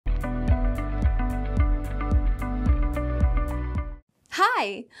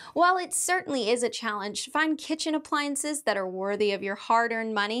Hi! While it certainly is a challenge to find kitchen appliances that are worthy of your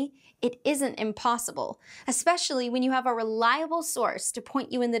hard-earned money, it isn't impossible, especially when you have a reliable source to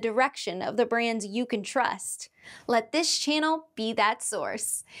point you in the direction of the brands you can trust. Let this channel be that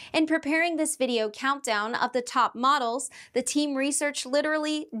source. In preparing this video countdown of the top models, the team researched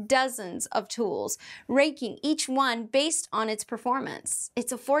literally dozens of tools, ranking each one based on its performance,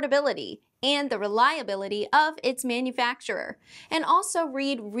 its affordability, and the reliability of its manufacturer, and also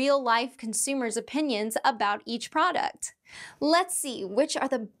read real-life consumers' opinions about each product. Let's see which are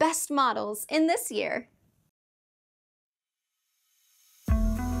the best models in this year.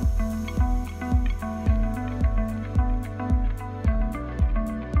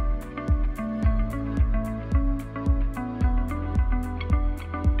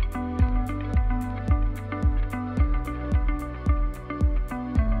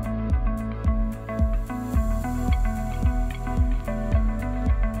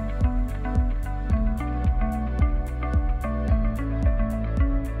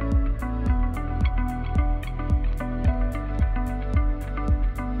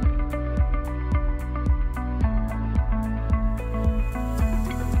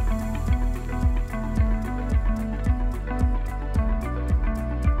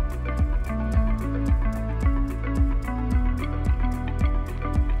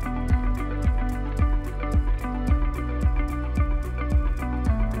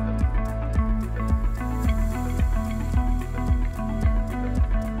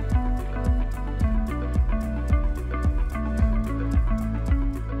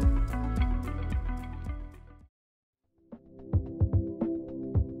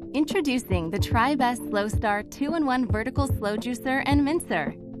 Introducing the Tribest Slowstar 2-in-1 Vertical Slow Juicer and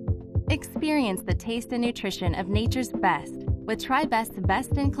Mincer. Experience the taste and nutrition of nature's best with Tribest's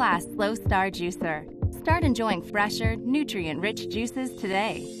best-in-class Slowstar juicer. Start enjoying fresher, nutrient-rich juices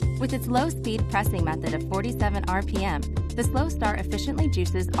today. With its low-speed pressing method of 47 RPM, the Slowstar efficiently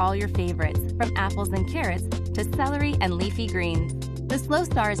juices all your favorites, from apples and carrots to celery and leafy greens. The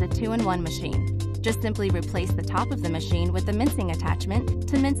Slowstar is a 2-in-1 machine. Just simply replace the top of the machine with the mincing attachment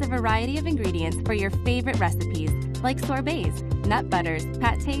to mince a variety of ingredients for your favorite recipes, like sorbets, nut butters,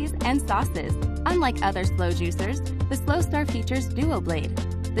 pâtés, and sauces. Unlike other slow juicers, the Slowstar features Duo Blade.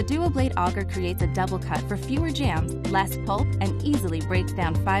 The Duo Blade auger creates a double cut for fewer jams, less pulp, and easily breaks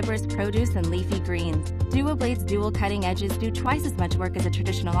down fibrous produce and leafy greens. Duo Blade's dual cutting edges do twice as much work as a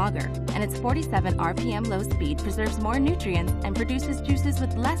traditional auger, and its 47 RPM low speed preserves more nutrients and produces juices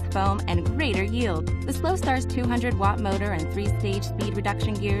with less foam and greater yield. The Slowstar's 200-watt motor and 3-stage speed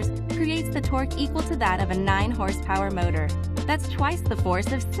reduction gears creates the torque equal to that of a 9-horsepower motor. That's twice the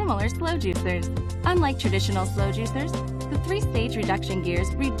force of similar slow juicers. Unlike traditional slow juicers, the 3-stage reduction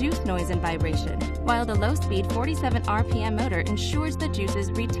gears reduce noise and vibration, while the low-speed 47 RPM motor ensures the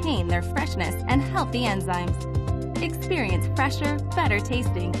juices retain their freshness and healthy enzymes. Experience fresher,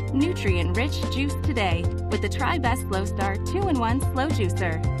 better-tasting, nutrient-rich juice today with the Tribest Slowstar 2-in-1 Slow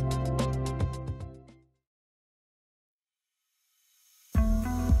Juicer.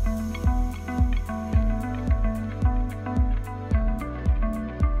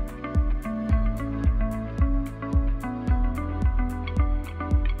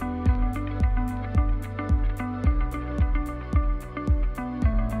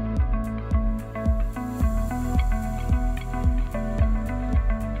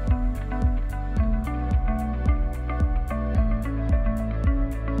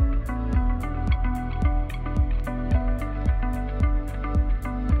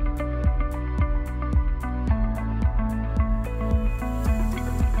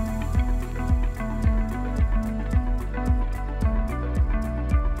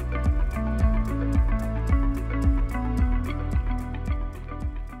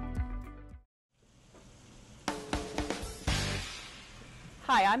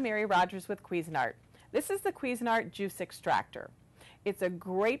 Hi, I'm Mary Rogers with Cuisinart. This is the Cuisinart Juice Extractor. It's a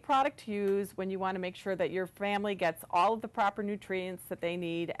great product to use when you want to make sure that your family gets all of the proper nutrients that they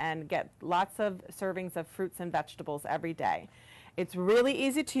need and get lots of servings of fruits and vegetables every day. It's really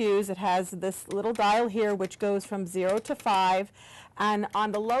easy to use. It has this little dial here which goes from 0 to 5, and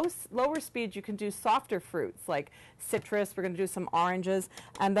on the lower speed you can do softer fruits like citrus. We're going to do some oranges,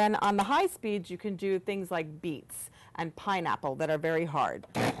 and then on the high speeds you can do things like beets and pineapple that are very hard.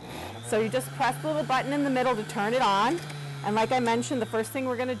 So you just press the little button in the middle to turn it on, and like I mentioned, the first thing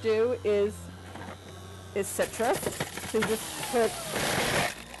we're going to do is citrus. So you just put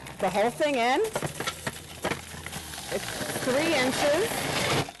the whole thing in. It's 3 inches.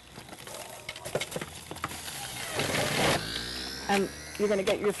 And you're going to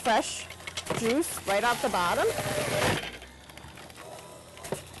get your fresh juice right off the bottom.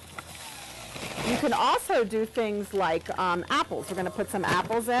 You can also do things like apples. We're going to put some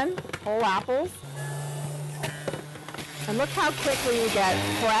apples in, whole apples. And look how quickly you get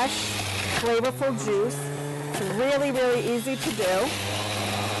fresh, flavorful juice. It's really, really easy to do.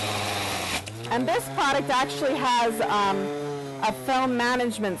 And this product actually has a foam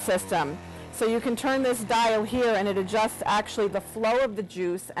management system. So you can turn this dial here and it adjusts actually the flow of the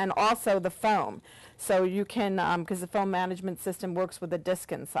juice and also the foam. So you can, because the foam management system works with a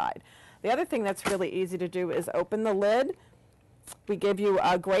disc inside. The other thing that's really easy to do is open the lid. We give you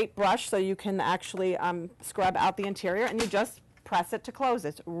a great brush so you can actually scrub out the interior, and you just press it to close.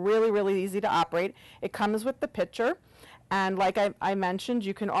 It's really, really easy to operate. It comes with the pitcher, and like I mentioned,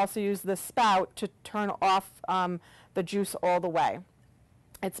 you can also use the spout to turn off the juice all the way.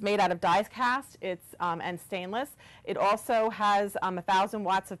 It's made out of die cast, and stainless. It also has 1,000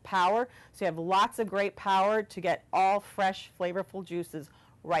 watts of power, so you have lots of great power to get all fresh, flavorful juices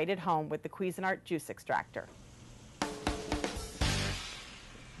right at home with the Cuisinart Juice Extractor.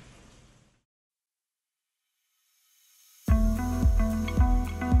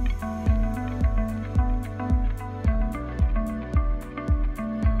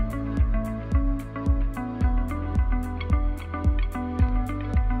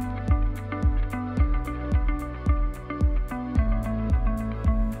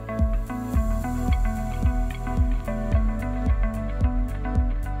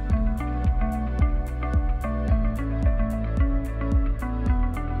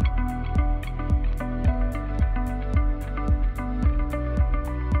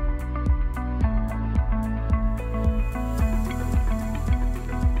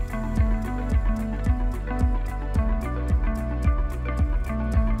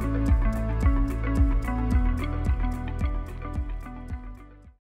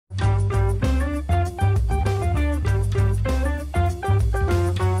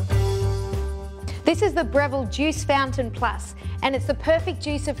 This is the Breville Juice Fountain Plus, and it's the perfect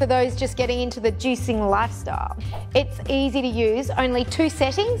juicer for those just getting into the juicing lifestyle. It's easy to use, only 2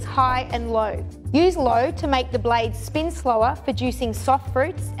 settings, high and low. Use low to make the blades spin slower for juicing soft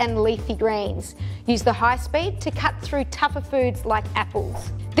fruits and leafy greens. Use the high speed to cut through tougher foods like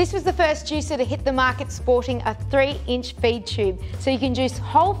apples. This was the first juicer to hit the market sporting a 3-inch feed tube, so you can juice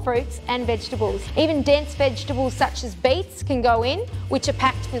whole fruits and vegetables. Even dense vegetables such as beets can go in, which are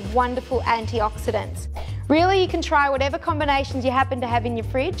packed with wonderful antioxidants. Really, you can try whatever combinations you happen to have in your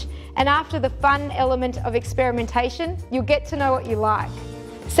fridge, and after the fun element of experimentation, you'll get to know what you like.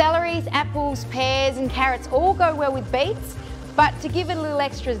 Celeries, apples, pears and carrots all go well with beets, but to give it a little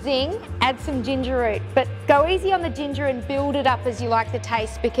extra zing, add some ginger root. But go easy on the ginger and build it up as you like the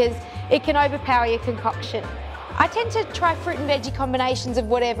taste, because it can overpower your concoction. I tend to try fruit and veggie combinations of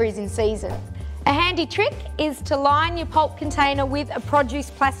whatever is in season. A handy trick is to line your pulp container with a produce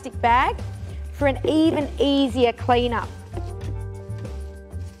plastic bag for an even easier cleanup.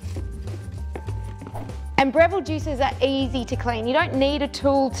 And Breville juicers are easy to clean. You don't need a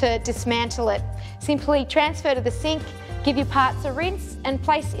tool to dismantle it. Simply transfer to the sink, give your parts a rinse and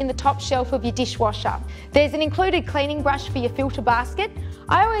place in the top shelf of your dishwasher. There's an included cleaning brush for your filter basket.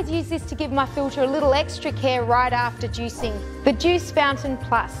 I always use this to give my filter a little extra care right after juicing. The Juice Fountain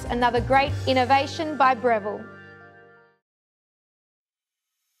Plus, another great innovation by Breville.